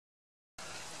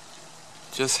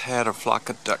Just had a flock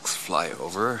of ducks fly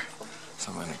over,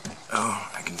 so I'm gonna,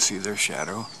 oh, I can see their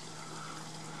shadow. I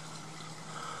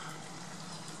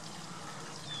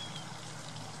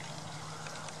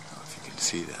don't know if you can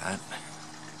see that.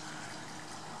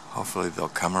 Hopefully they'll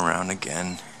come around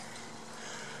again.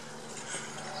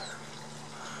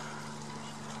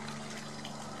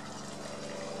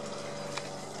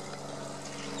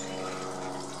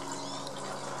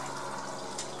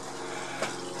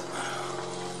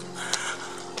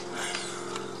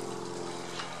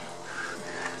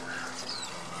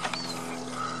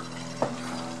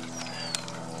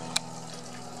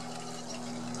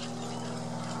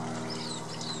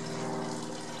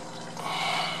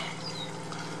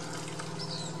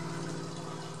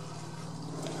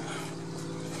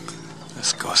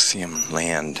 Let's go see him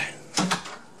land.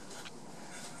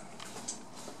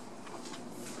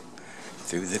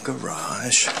 Through the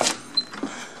garage,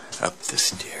 up the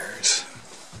stairs.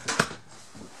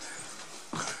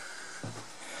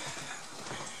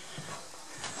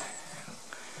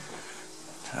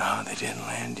 Oh, they didn't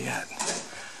land yet.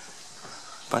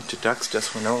 Bunch of ducks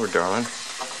just went over, darling.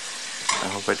 I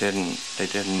hope they didn't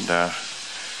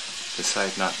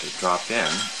decide not to drop in.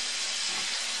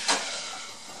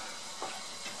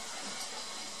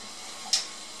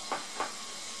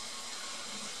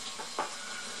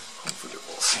 Hopefully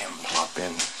we'll see him plop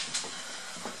in.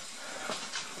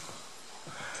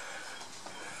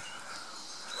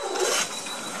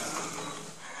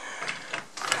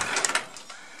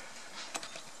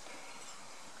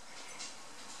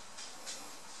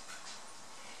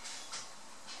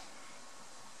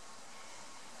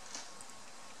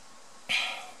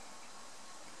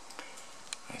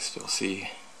 I still see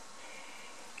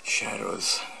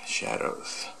shadows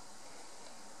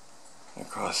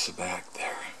across the back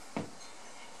there.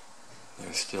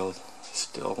 They're still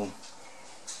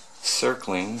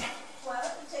circling. Why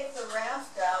don't you take the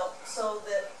raft out so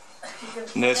that you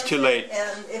can... No, it's too late.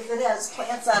 And if it has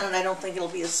plants on it, I don't think it'll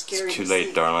be as scary. It's too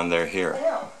late, darling. They're here. I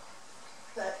know.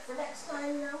 But for next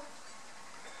time, you know.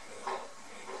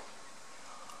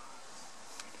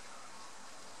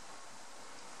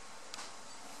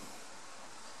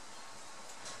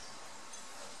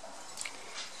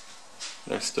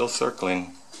 They're still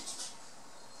circling.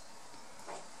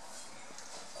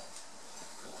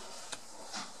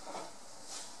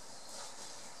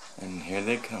 And here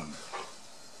they come.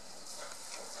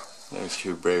 There's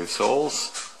two brave souls.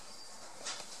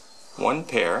 One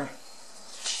pair.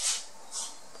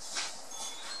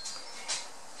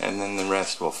 And then the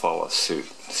rest will follow suit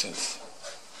since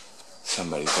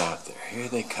somebody's out there. Here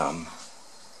they come.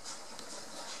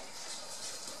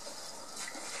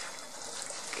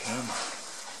 Come on.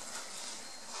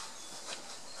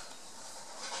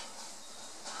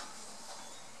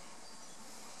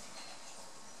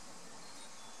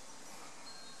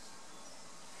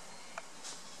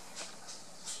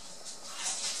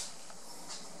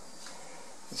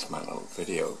 It's my little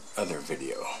video, other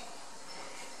video,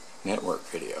 network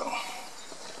video.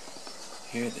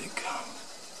 Here they come.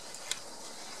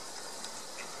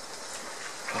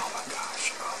 Oh my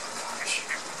gosh, oh my gosh,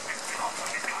 oh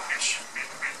my gosh,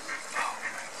 oh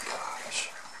my gosh.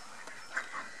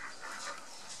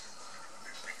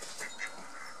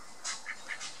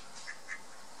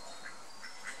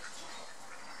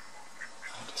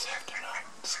 I just have to not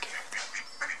scare them.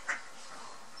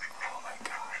 Oh my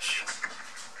gosh.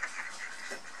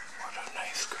 What a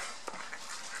nice group.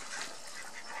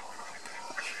 Oh my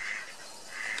gosh.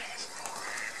 There's more.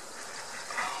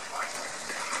 Oh my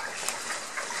gosh.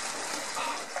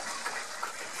 Oh,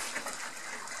 good grief.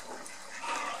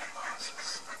 Holy Moses.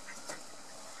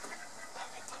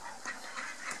 Look at that.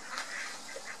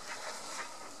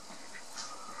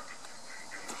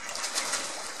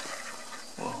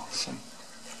 Whoa, some